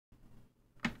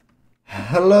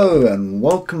Hello and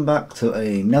welcome back to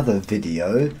another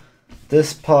video.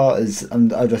 This part is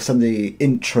I've just done the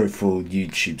intro for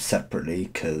YouTube separately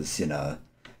because, you know,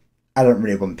 I don't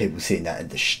really want people seeing that in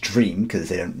the stream because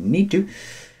they don't need to.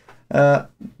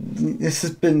 This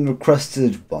has been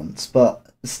requested once, but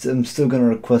I'm still going to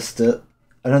request it.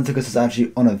 I don't think this is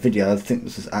actually on a video. I think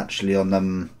this is actually on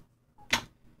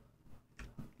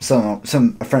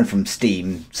a friend from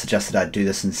Steam suggested I do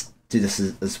this and do this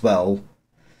as well.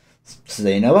 So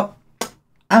you know what?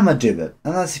 I'm gonna do it,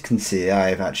 and as you can see,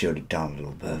 I've actually already done a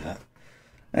little bit of it.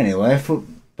 Anyway,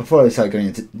 before I start going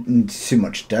into too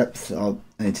much depth, I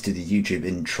need to do the YouTube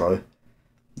intro.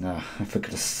 I forget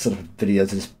the sort of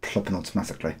videos are just plopping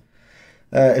automatically.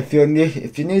 If you're new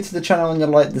to the channel and you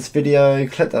like this video,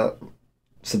 click that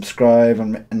subscribe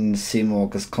and see more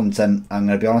content. I'm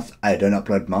gonna be honest, I don't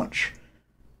upload much,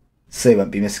 so you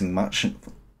won't be missing much.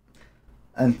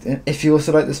 And if you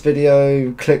also like this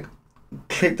video, click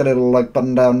the little like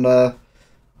button down there,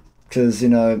 because you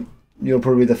know you'll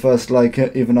probably be the first to like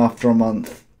it even after a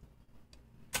month.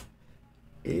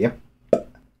 Yep.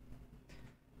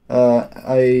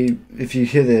 If you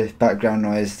hear the background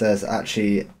noise, there's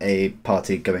actually a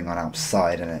party going on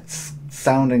outside and it's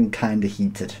sounding kinda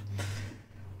heated,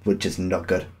 which is not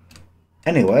good.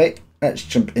 Anyway, let's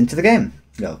jump into the game.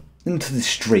 No, into the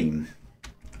stream.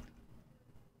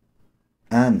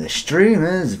 And the stream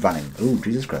is running. Oh,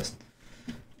 Jesus Christ.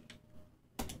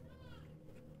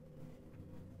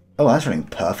 Oh, that's running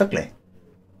perfectly.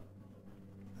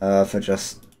 For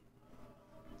just...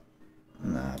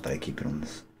 Nah, I better keep it on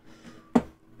this.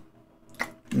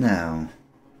 Now.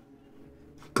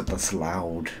 God, that's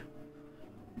loud.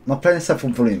 I'm not playing this at full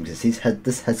volume because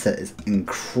this headset is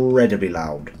incredibly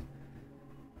loud.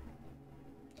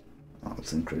 Oh,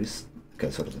 it's increased.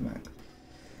 Okay, so does it make?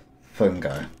 Phone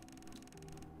guy.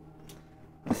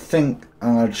 I think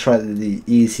I'm gonna try the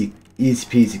easy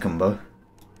peasy combo.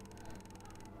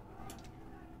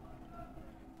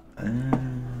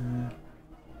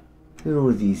 Who are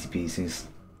all the easy peasies?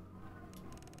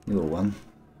 You're one.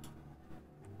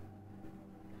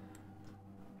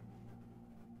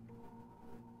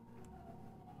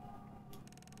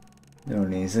 You're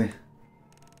an easy.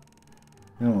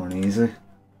 You're an easy.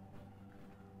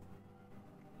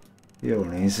 You're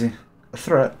an easy. A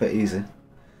threat, but easy.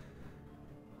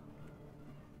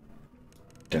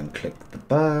 Don't click the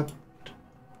bird.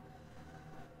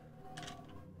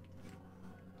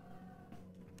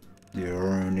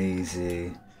 You're an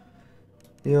easy.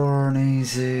 You're an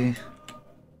easy.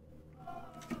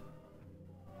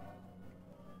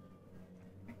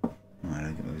 Alright,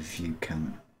 I'll give him a view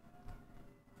count.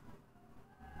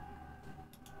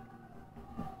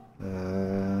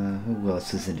 Who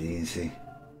else isn't easy?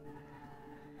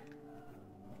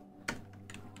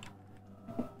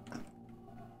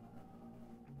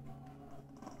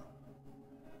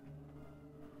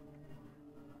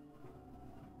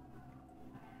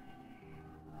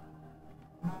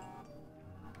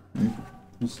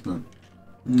 What's that?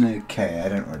 Okay, I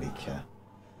don't really care.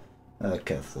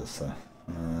 Okay, so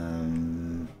I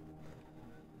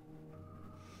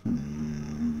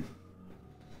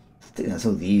think that's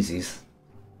all the easies.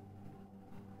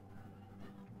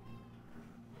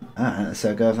 Alright,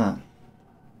 so go with that.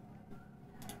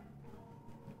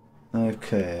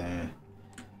 Okay.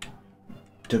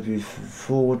 W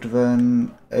forward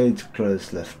then, A to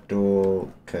close left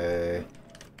door, okay.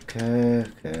 Okay.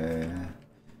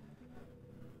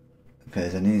 Okay,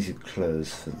 there's an easy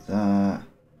close for that.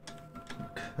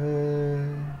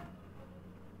 Okay.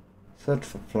 Set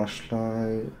for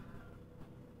flashlight.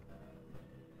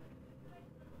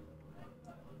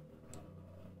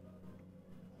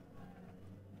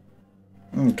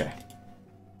 Okay.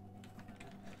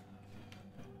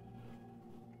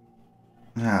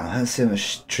 Now, let's see how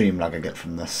much stream lag I get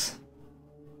from this.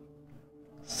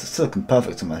 It's looking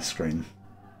perfect on my screen.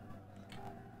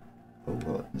 Oh,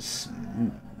 what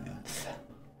smooth.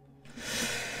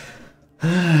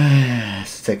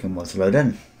 It's taking a while to load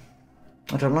in.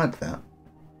 I don't like that.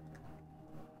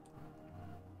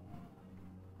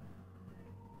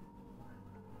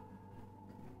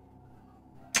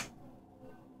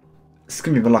 It's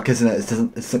gonna be my luck, isn't it?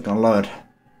 It's not gonna load.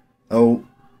 Oh,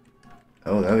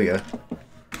 there we go.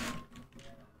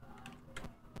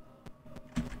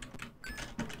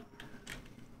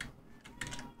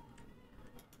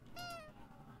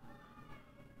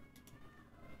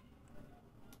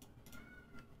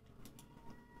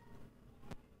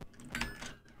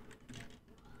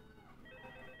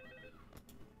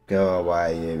 Go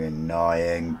away, you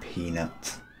annoying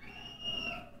peanut.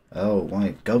 Oh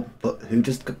my god, but who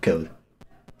just got killed?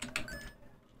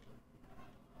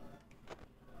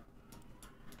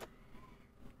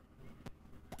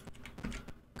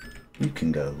 You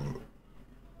can go.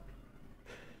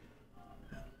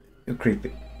 You're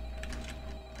creepy.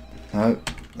 No,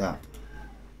 that.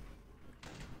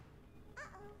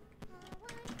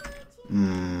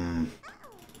 Hmm.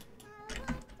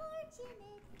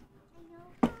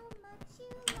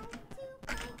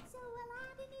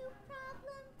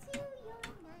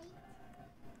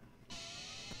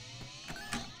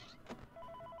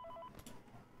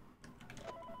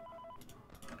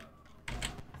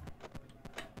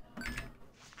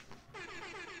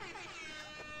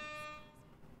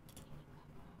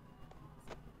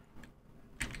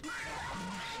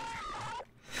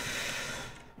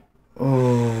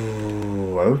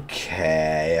 Oh,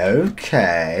 okay,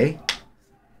 okay.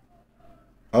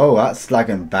 Oh, that's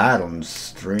lagging bad on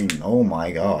stream. Oh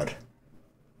my god.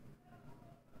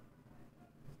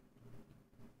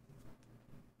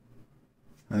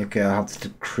 Okay, I have to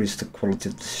decrease the quality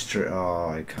of the stream. Oh,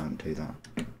 I can't do that.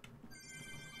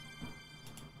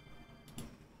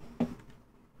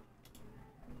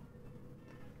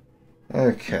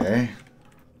 Okay.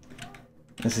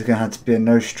 This is gonna have to be a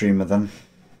no streamer then.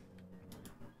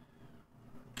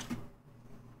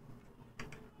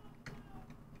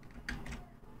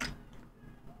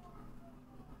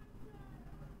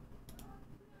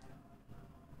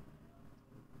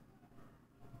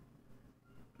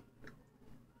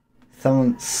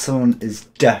 Someone is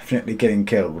definitely getting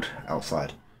killed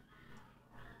outside.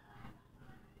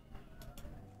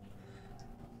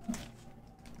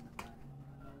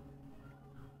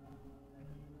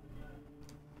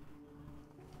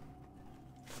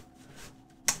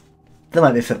 There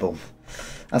might be football.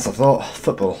 That's what I thought.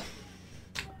 Football.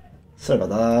 Sorry about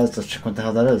that. I was just checking what the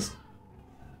hell that is.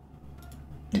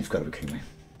 You've got to be kidding me.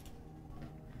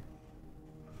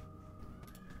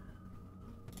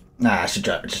 Nah, I should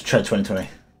just try 2020.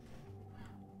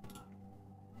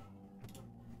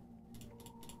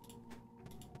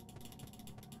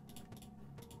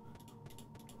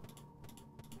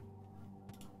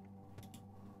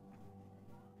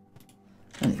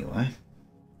 Anyway,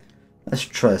 let's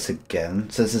try this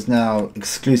again. So this is now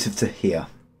exclusive to here.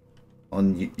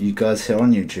 On you guys here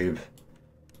on YouTube.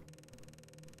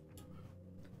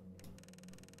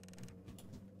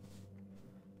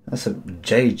 That's a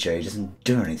JJ doesn't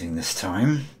do anything this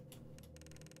time.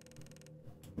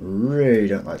 Really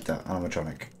don't like that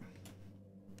animatronic.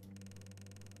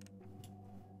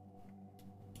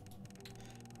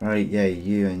 Right, yeah,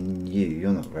 you and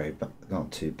you're not very bad, not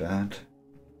too bad.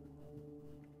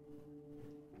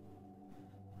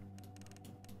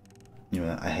 You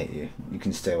know what, I hate you. You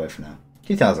can stay away from now.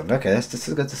 2000, okay, this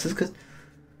is good, this is good.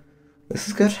 This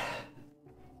is good.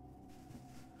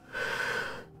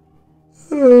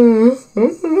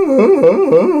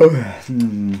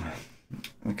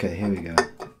 Okay, here we go.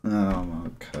 Oh my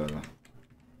god.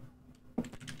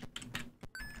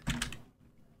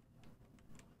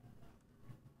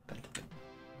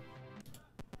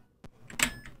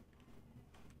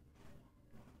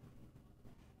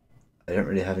 I don't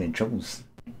really have any troubles.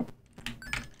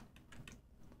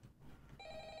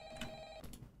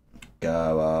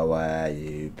 Go away,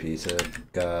 you piece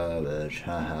of garbage.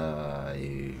 Haha,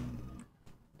 you.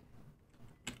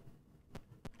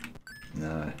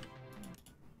 No.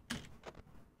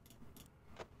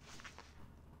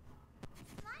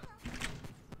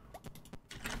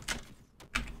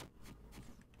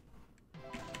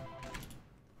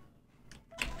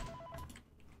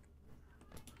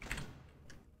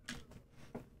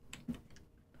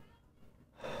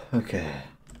 Okay.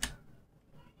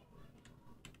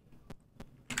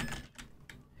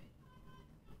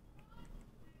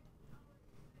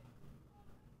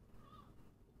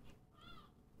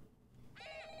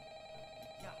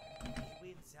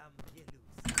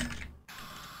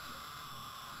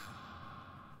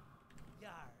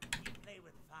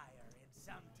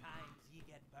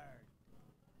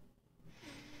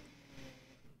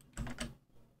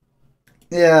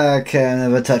 Yeah, okay, I'm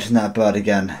never touching that bird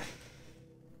again.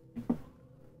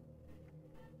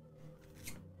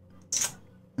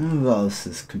 Who else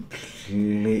is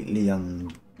completely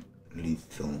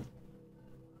unlethal?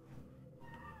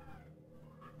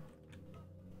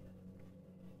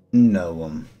 No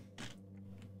one.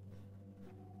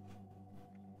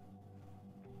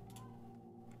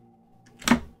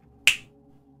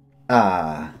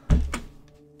 Ah.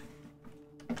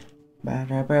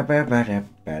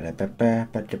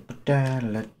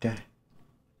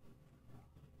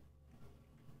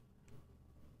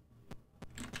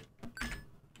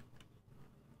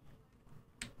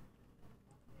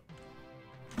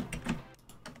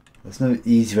 There's no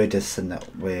easy way to send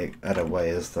that way out of way,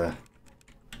 is there?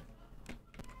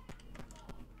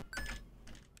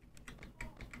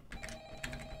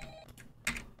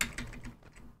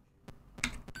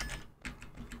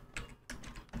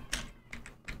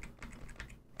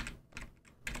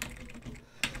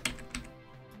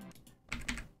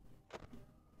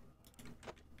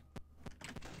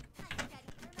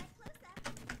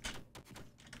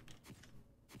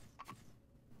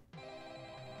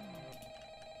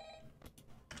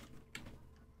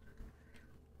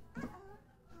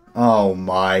 Oh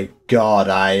my god,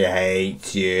 I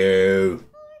hate you.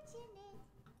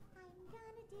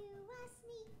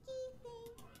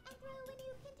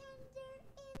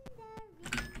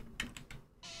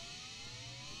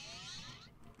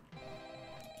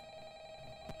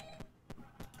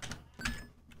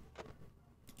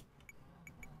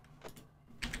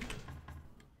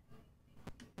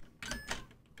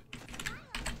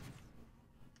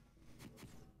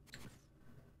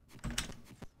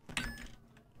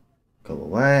 Go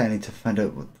away, I need to find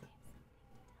out what...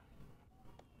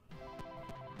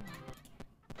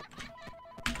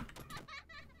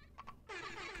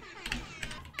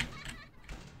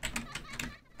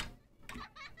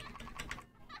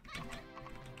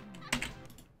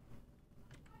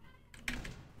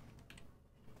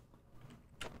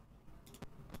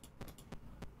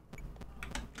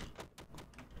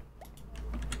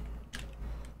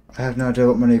 I have no idea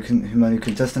what who my new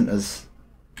contestant is.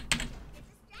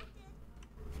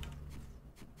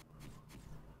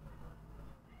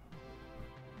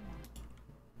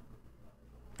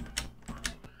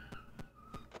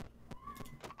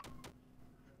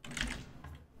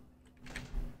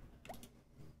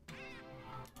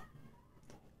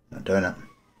 Not doing it.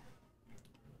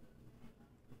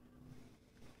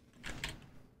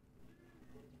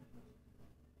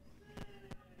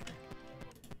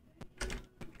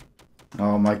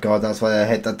 Oh my god, that's why I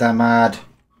hit that damn ad.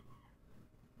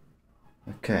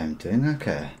 Okay, I'm doing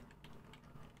okay.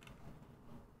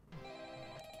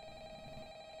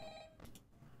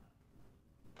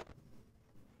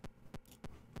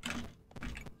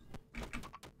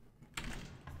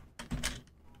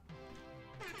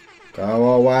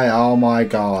 Go away, oh my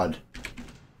god.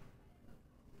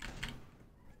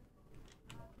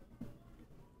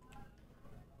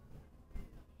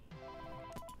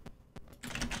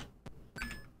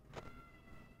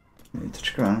 I need to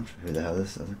check around for who the hell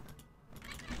this is.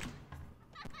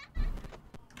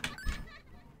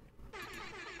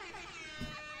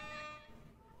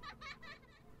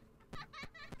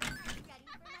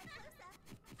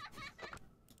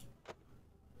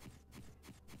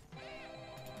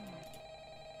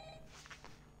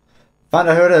 Find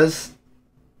out who it is.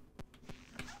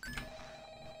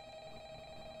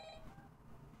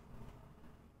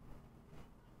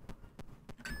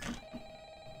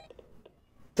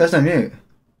 There's no mute.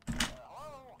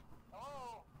 Hello?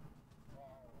 Hello?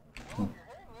 Well, if you're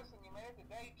hearing this and you made it to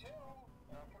day 2,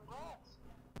 congrats.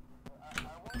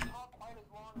 I won't talk quite as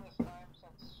long this time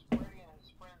since Freddy and his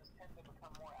friends tend to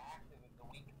become more active as the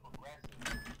week progresses.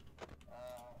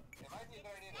 It might be a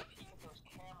good idea to peek at those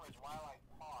cameras while I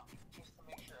talk, just to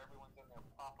make sure everyone's in their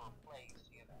proper place,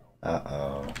 you know.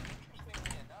 Uh-oh.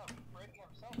 Interestingly enough, Freddy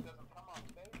himself doesn't come on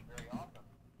stage very often.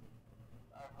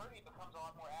 I've heard he becomes a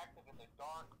lot more active in the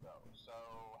dark, though, so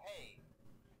hey,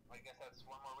 I guess that's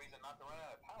one more reason not to run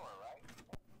out of power, right?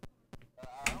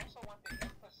 I also want to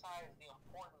emphasize the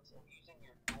importance of using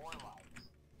your door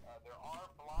lights. There are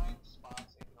blind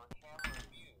spots in your camera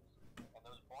views, and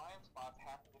those blind spots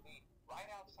happen to be right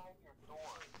outside your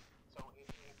doors. So if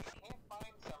you can't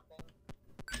find something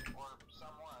or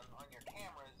someone on your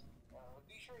cameras,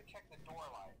 be sure to check the door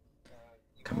lights.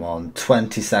 Come on,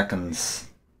 20 seconds.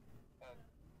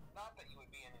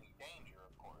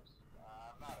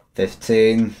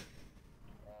 15,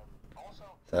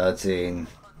 13,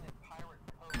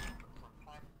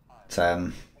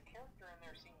 10.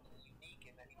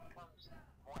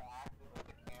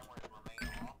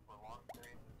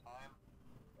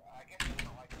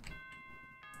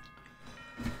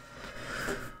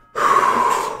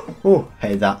 Oh,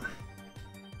 hate that.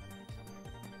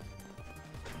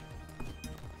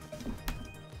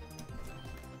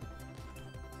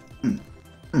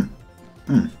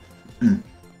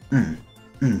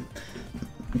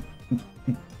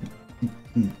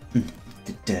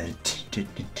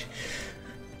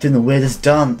 Doing the weirdest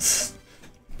dance.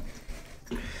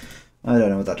 I don't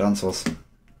know what that dance was.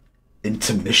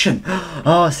 Intermission.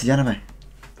 Oh, it's the anime.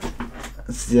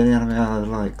 It's the only anime I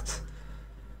liked.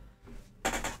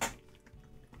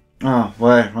 Oh,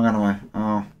 wait, wrong anime.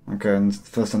 Oh, okay, and it's the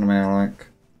first anime I like.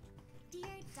 Dear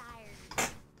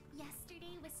Diary,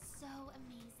 yesterday was so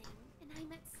amazing, and I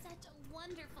met such a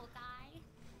wonderful guy.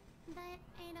 But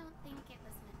I don't think it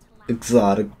was meant to last.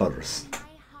 Exotic butters. My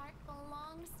heart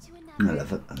belongs to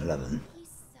another. 11. He's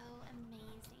so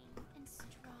amazing and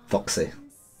strong. Foxy.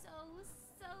 And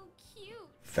so cute.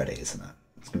 Freddy, isn't it?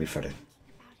 It's gonna be Freddy.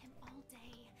 Thinking about him all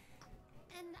day.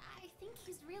 And I think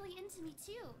he's really into me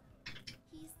too.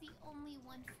 He's the only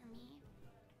one for me.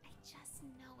 I just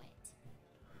know it.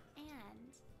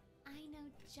 And I know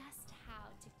just how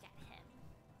to get him.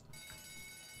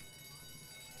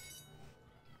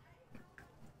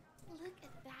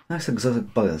 Nice exotic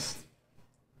buggers.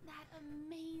 That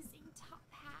amazing top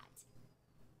hat.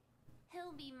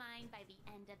 He'll be mine by the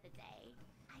end of the day.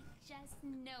 I just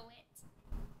know it.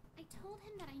 I told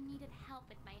him that I needed help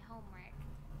with my homework.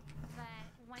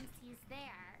 But once he's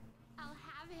there, I'll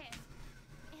have him.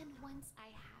 And once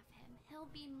I have him, he'll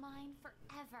be mine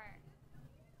forever.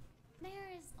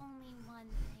 There is only one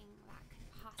thing that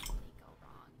could possibly go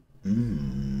wrong.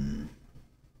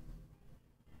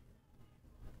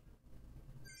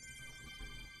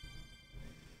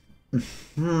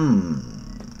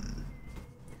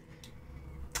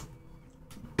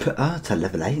 To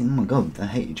level 8? Oh my god, I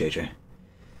hate you, JJ.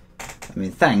 I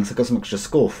mean, thanks, I got some extra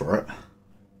score for it.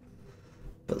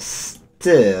 But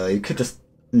still, you could just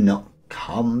not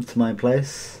come to my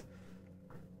place.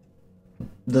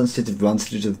 Don't see the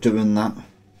advantage of doing that.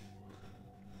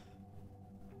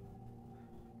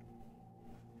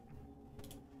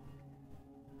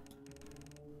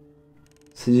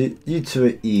 So you two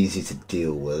are easy to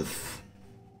deal with.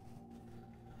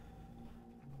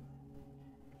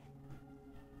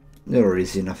 You're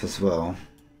easy enough as well.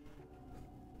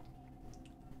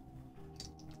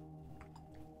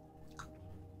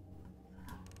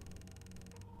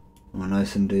 Oh,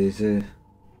 nice and easy.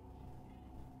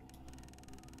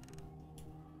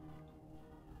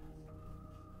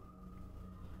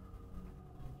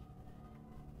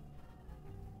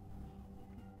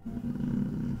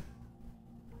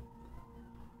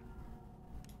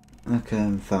 Okay,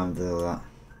 I'm fine with all that.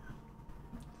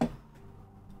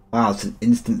 Wow, it's an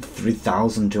instant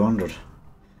 3,200.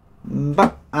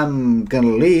 But I'm gonna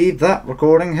leave that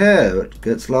recording here.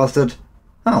 It's lasted,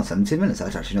 17 minutes.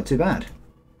 That's actually not too bad.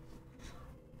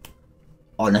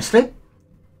 Honestly,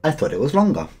 I thought it was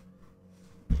longer.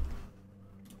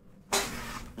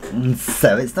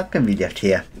 So it's not gonna be left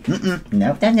here.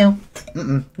 No,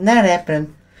 not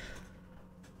happening.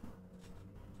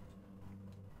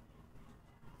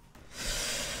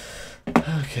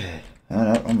 Okay. Oh,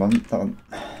 no, I'm on that one.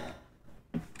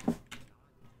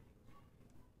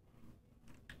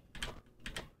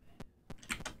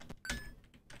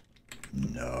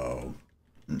 No.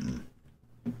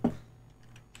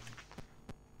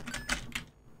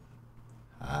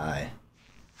 Hi.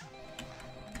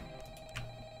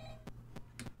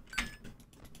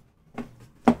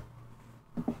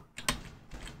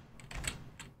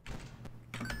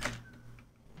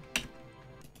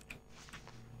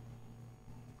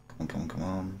 Come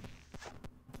on.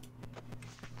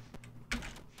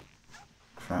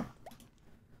 Crap.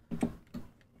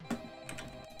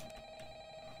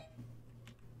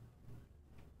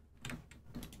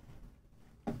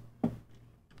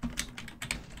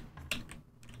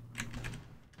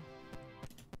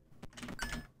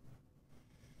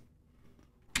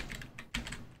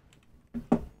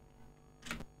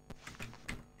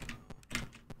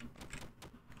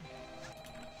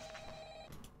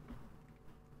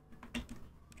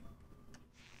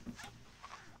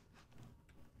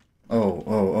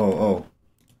 Oh.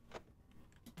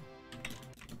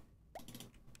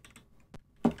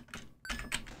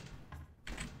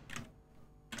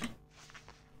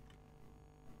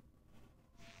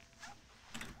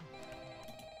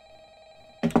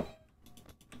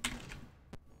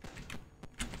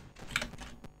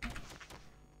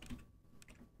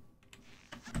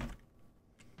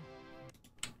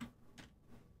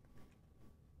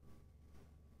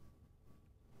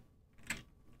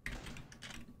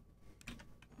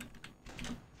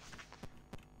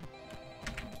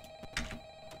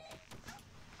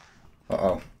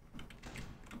 Uh-oh.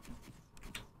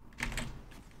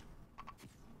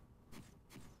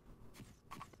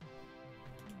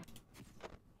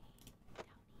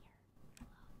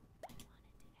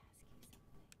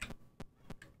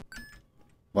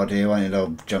 What do you want, you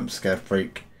little jump scare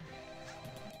freak?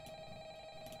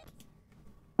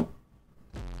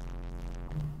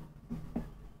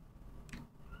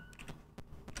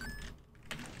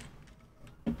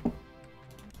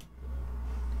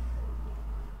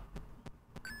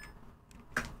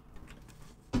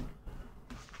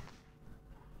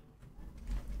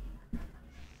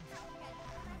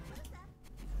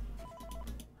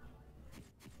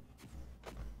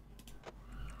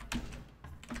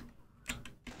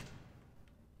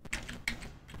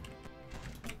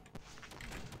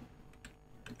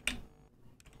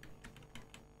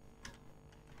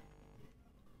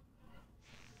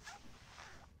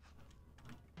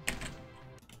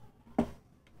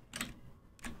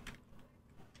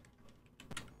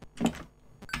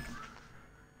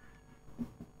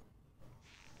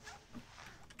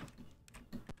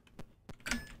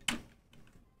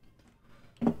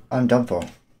 I'm done for.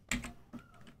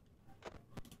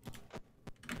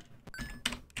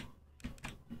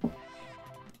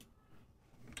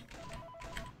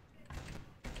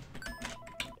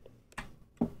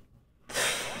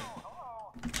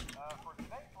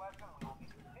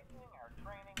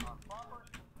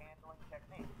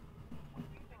 technique. When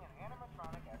using an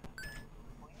animatronic as a suit,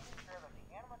 please ensure that the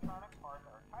animatronic parts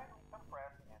are tightly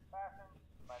compressed and fastened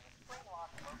by the spring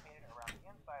lock located around the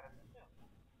inside of the suit.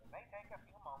 It may take a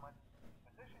few moments.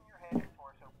 Position your head and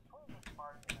torso between these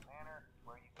parts in a manner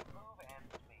where you can move and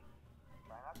speak.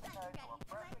 Try not to nudge or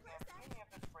press against any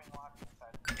of the spring locks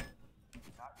inside the suit.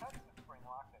 Do not touch the spring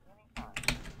locks at any time.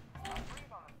 Do not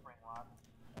breathe on the spring locks,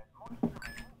 as moisture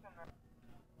may loosen them.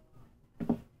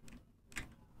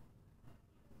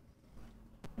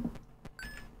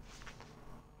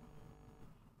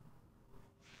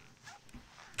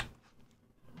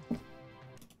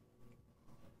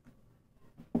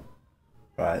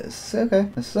 Right, this is okay.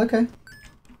 This is okay.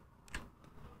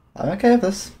 I'm okay with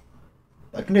this.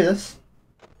 I can do this.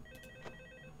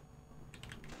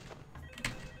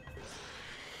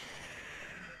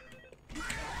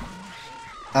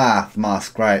 Ah, the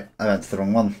mask, right. I went to the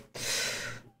wrong one.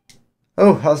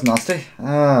 Oh, that was nasty.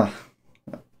 Ah.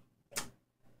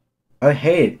 I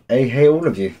hate all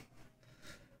of you.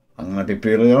 I'm gonna be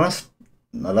brutally honest.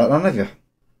 I like none of you.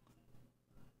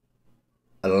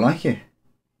 I don't like you.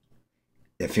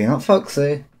 If you're not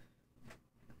foxy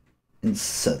in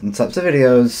certain types of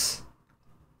videos,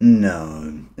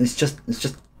 no. It's just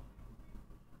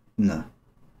no.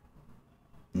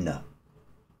 No.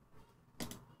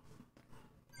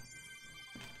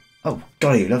 Oh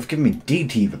god, you love giving me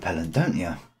DT repellent, don't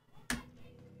you?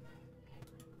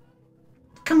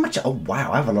 Look how much. Oh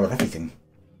wow, I have a lot of everything.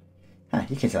 Ah,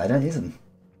 you can tell I don't use them.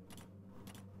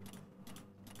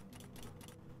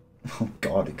 Oh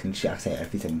god, it can actually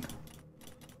everything.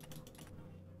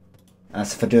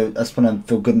 That's if I do. That's when I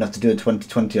feel good enough to do a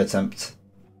 2020 attempt,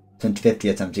 2050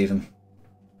 attempt even.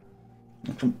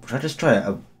 Should I just try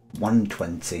a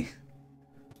 120?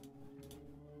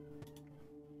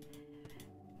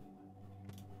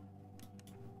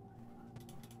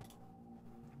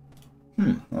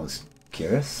 That was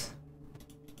curious.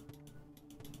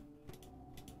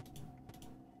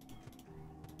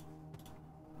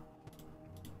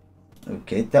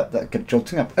 Okay, that kept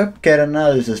jolting up. Okay, then I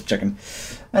was just checking.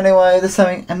 Anyway, there's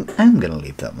something, and I'm gonna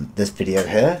leave this video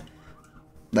here.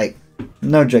 Like,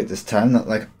 no joke this time. Not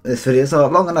like this video's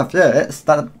not long enough. Yeah, it's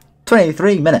about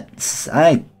 23 minutes.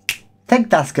 I think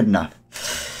that's good enough.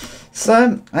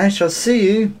 So I shall see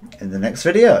you in the next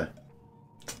video.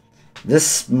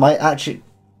 This might actually,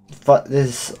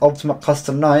 this Ultimate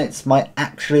Custom Nights might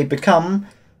actually become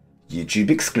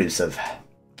YouTube exclusive.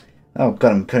 Oh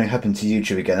god, I'm putting up into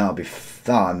YouTube again. That'll be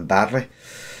fun badly.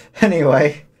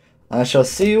 Anyway, I shall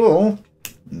see you all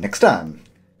next time.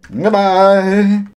 Goodbye.